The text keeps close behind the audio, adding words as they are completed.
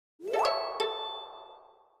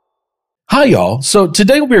Hi y'all, so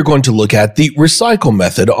today we are going to look at the recycle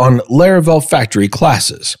method on Laravel factory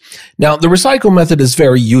classes. Now the recycle method is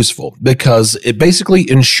very useful because it basically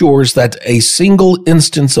ensures that a single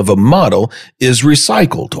instance of a model is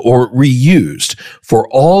recycled or reused for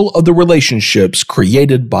all of the relationships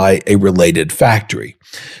created by a related factory.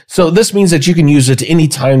 So this means that you can use it any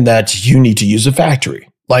time that you need to use a factory,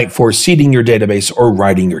 like for seeding your database or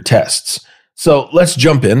writing your tests. So let's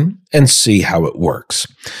jump in and see how it works.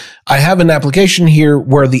 I have an application here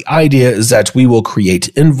where the idea is that we will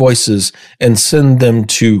create invoices and send them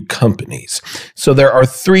to companies. So there are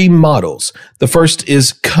three models. The first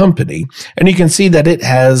is company, and you can see that it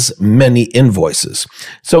has many invoices.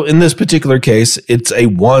 So in this particular case, it's a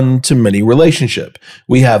one-to-many relationship.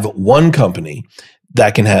 We have one company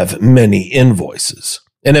that can have many invoices.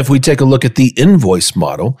 And if we take a look at the invoice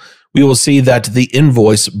model, we will see that the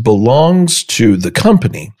invoice belongs to the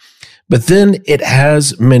company, but then it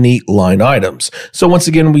has many line items. So once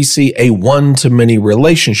again, we see a one-to-many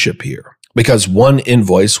relationship here because one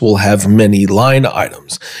invoice will have many line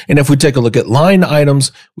items. And if we take a look at line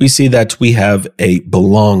items, we see that we have a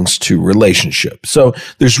belongs to relationship. So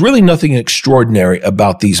there's really nothing extraordinary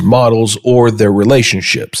about these models or their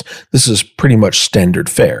relationships. This is pretty much standard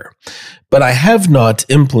fare. But I have not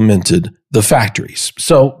implemented the factories.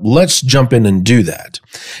 So let's jump in and do that.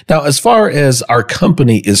 Now, as far as our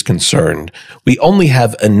company is concerned, we only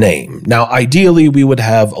have a name. Now, ideally, we would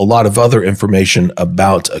have a lot of other information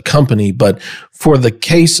about a company, but for the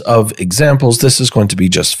case of examples, this is going to be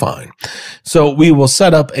just fine. So we will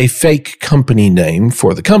set up a fake company name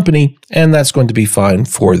for the company, and that's going to be fine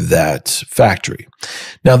for that factory.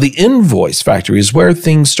 Now, the invoice factory is where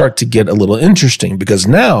things start to get a little interesting because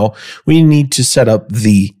now we need to set up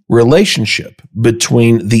the relationship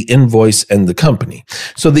between the invoice and the company.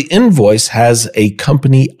 So the invoice has a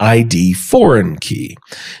company ID foreign key,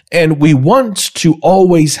 and we want to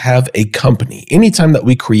always have a company. Anytime that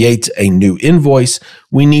we create a new invoice,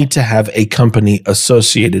 we need to have a company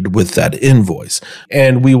associated with that invoice,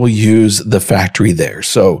 and we will use the factory there.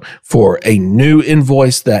 So for a new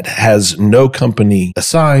invoice that has no company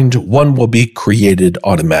assigned, one will be created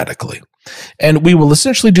automatically. And we will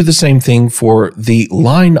essentially do the same thing for the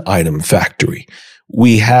line item factory.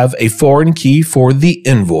 We have a foreign key for the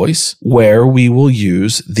invoice where we will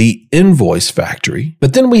use the invoice factory.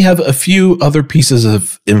 But then we have a few other pieces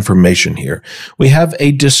of information here. We have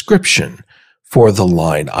a description for the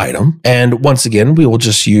line item. And once again, we will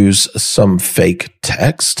just use some fake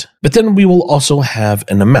text. But then we will also have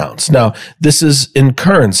an amount. Now, this is in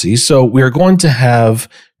currency, so we're going to have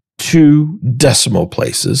 2 decimal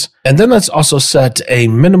places. And then let's also set a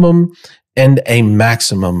minimum and a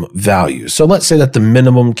maximum value. So let's say that the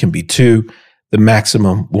minimum can be 2, the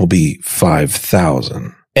maximum will be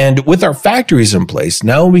 5,000. And with our factories in place,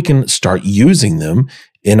 now we can start using them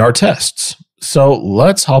in our tests. So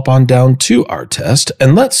let's hop on down to our test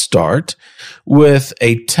and let's start with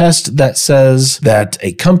a test that says that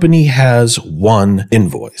a company has one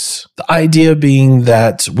invoice. The idea being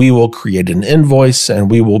that we will create an invoice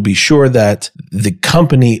and we will be sure that the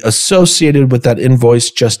company associated with that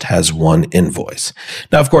invoice just has one invoice.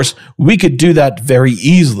 Now, of course, we could do that very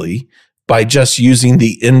easily by just using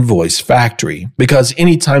the invoice factory, because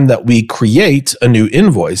anytime that we create a new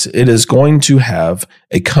invoice, it is going to have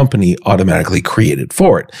a company automatically created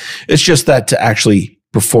for it. It's just that to actually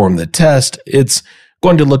perform the test, it's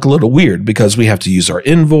going to look a little weird because we have to use our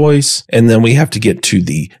invoice and then we have to get to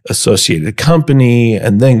the associated company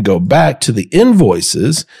and then go back to the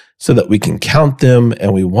invoices so that we can count them,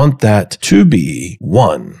 and we want that to be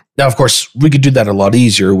 1. Now, of course, we could do that a lot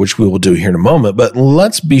easier, which we will do here in a moment, but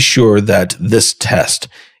let's be sure that this test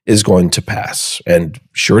is going to pass. And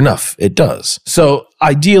sure enough, it does. So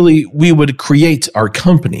ideally, we would create our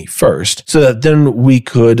company first so that then we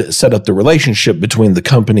could set up the relationship between the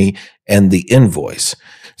company and the invoice.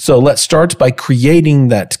 So let's start by creating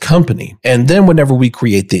that company. And then whenever we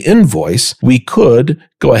create the invoice, we could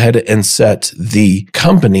go ahead and set the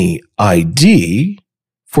company ID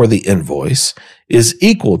for the invoice is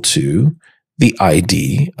equal to the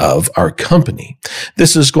ID of our company.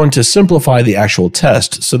 This is going to simplify the actual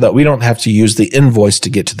test so that we don't have to use the invoice to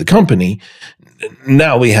get to the company.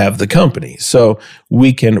 Now we have the company. So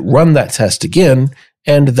we can run that test again,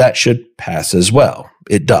 and that should pass as well.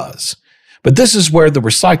 It does. But this is where the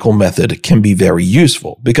recycle method can be very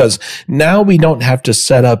useful because now we don't have to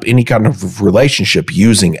set up any kind of relationship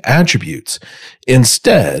using attributes.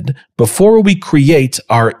 Instead, before we create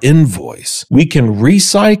our invoice, we can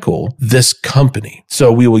recycle this company.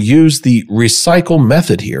 So we will use the recycle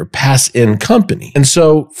method here, pass in company. And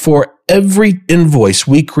so for every invoice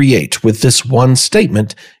we create with this one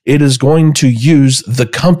statement, it is going to use the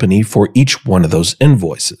company for each one of those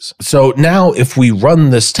invoices. So now if we run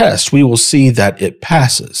this test, we will see that it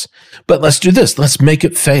passes. But let's do this. Let's make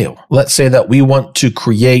it fail. Let's say that we want to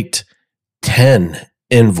create 10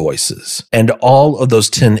 invoices, and all of those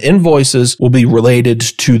 10 invoices will be related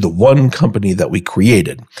to the one company that we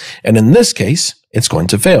created. And in this case, it's going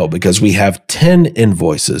to fail because we have 10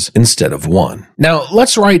 invoices instead of one. Now,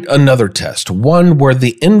 let's write another test, one where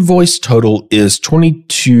the invoice total is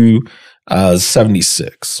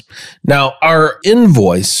 2276. Now, our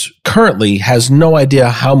invoice currently has no idea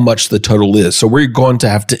how much the total is, so we're going to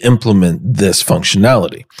have to implement this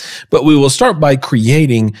functionality. But we will start by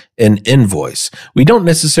creating an invoice. We don't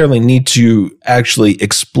necessarily need to actually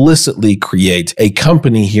explicitly create a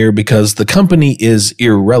company here because the company is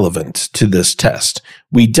irrelevant to this test.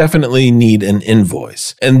 We definitely need an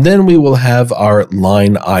invoice. And then we will have our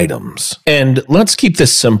line items. And let's keep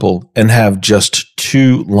this simple and have just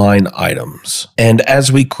 2 line items. And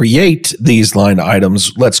as we create these line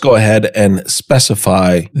items, let's go ahead and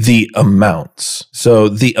specify the amounts. So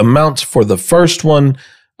the amount for the first one,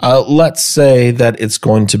 let's say that it's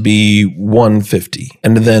going to be 150.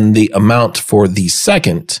 And then the amount for the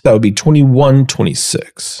second, that would be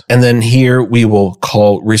 2126. And then here we will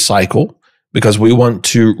call recycle, because we want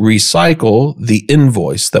to recycle the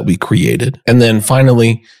invoice that we created. And then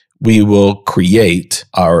finally, we will create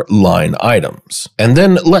our line items. And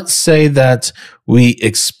then let's say that we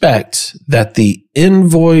expect that the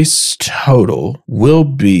invoice total will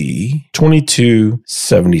be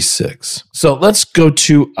 2276. So let's go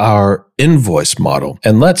to our invoice model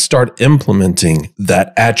and let's start implementing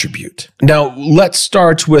that attribute. Now let's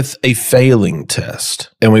start with a failing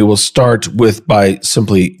test, and we will start with by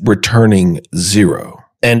simply returning 0.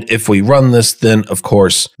 And if we run this, then of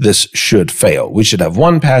course, this should fail. We should have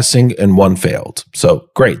 1 passing and 1 failed. So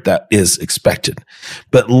great, that is expected.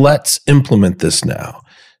 But let's implement this now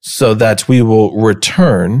so that we will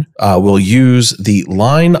return, we'll use the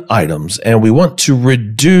line items, and we want to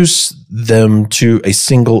reduce them to a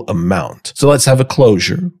single amount. So let's have a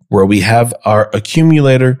closure where we have our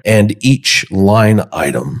accumulator and each line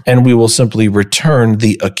item, and we will simply return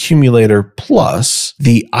the accumulator plus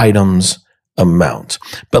the items amount.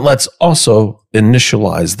 But let's also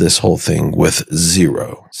initialize this whole thing with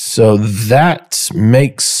 0. So that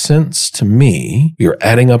makes sense to me. You're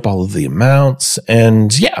adding up all of the amounts,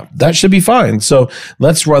 and yeah, that should be fine. So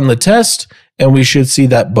let's run the test, and we should see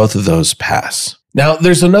that both of those pass. Now,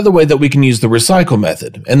 there's another way that we can use the recycle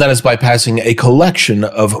method, and that is by passing a collection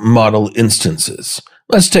of model instances.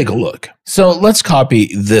 Let's take a look. So let's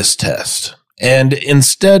copy this test. And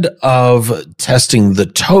instead of testing the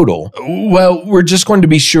total, well, we're just going to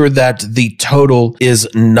be sure that the total is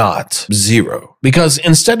not 0. Because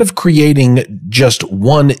instead of creating just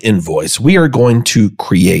 1 invoice, we are going to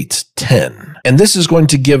create 10. And this is going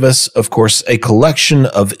to give us, of course, a collection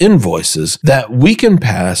of invoices that we can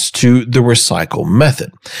pass to the recycle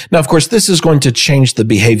method. Now, of course, this is going to change the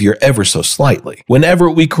behavior ever so slightly. Whenever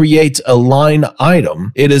we create a line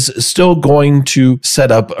item, it is still going to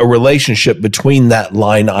set up a relationship between that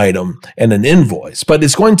line item and an invoice, but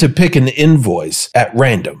it's going to pick an invoice at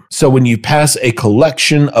random. So when you pass a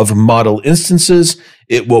collection of model instances,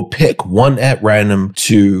 it will pick one at random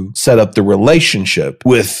to set up the relationship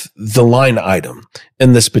with the line item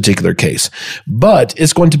in this particular case. But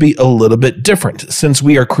it's going to be a little bit different. Since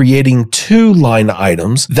we are creating 2 line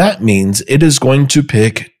items, that means it is going to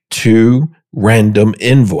pick 2 random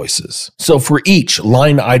invoices. So for each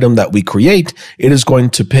line item that we create, it is going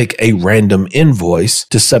to pick a random invoice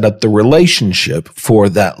to set up the relationship for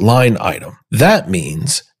that line item. That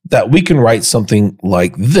means that we can write something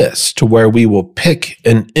like this, to where we will pick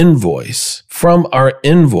an invoice from our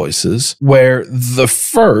invoices where the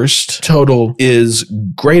first total is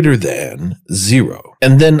greater than 0.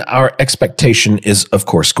 And then our expectation is, of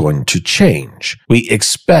course, going to change. We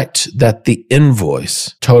expect that the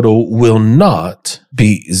invoice total will not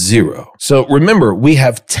be 0. So remember, we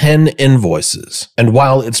have 10 invoices. And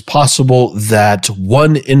while it's possible that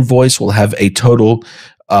one invoice will have a total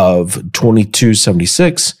of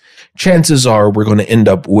 2276, chances are we're going to end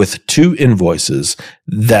up with 2 invoices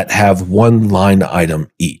that have 1 line item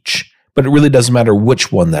each. But it really doesn't matter which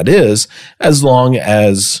one that is, as long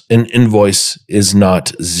as an invoice is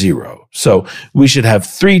not 0. So we should have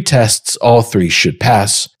 3 tests. All 3 should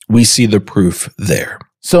pass. We see the proof there.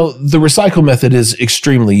 So the recycle method is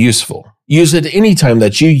extremely useful. Use it anytime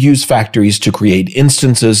that you use factories to create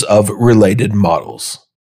instances of related models.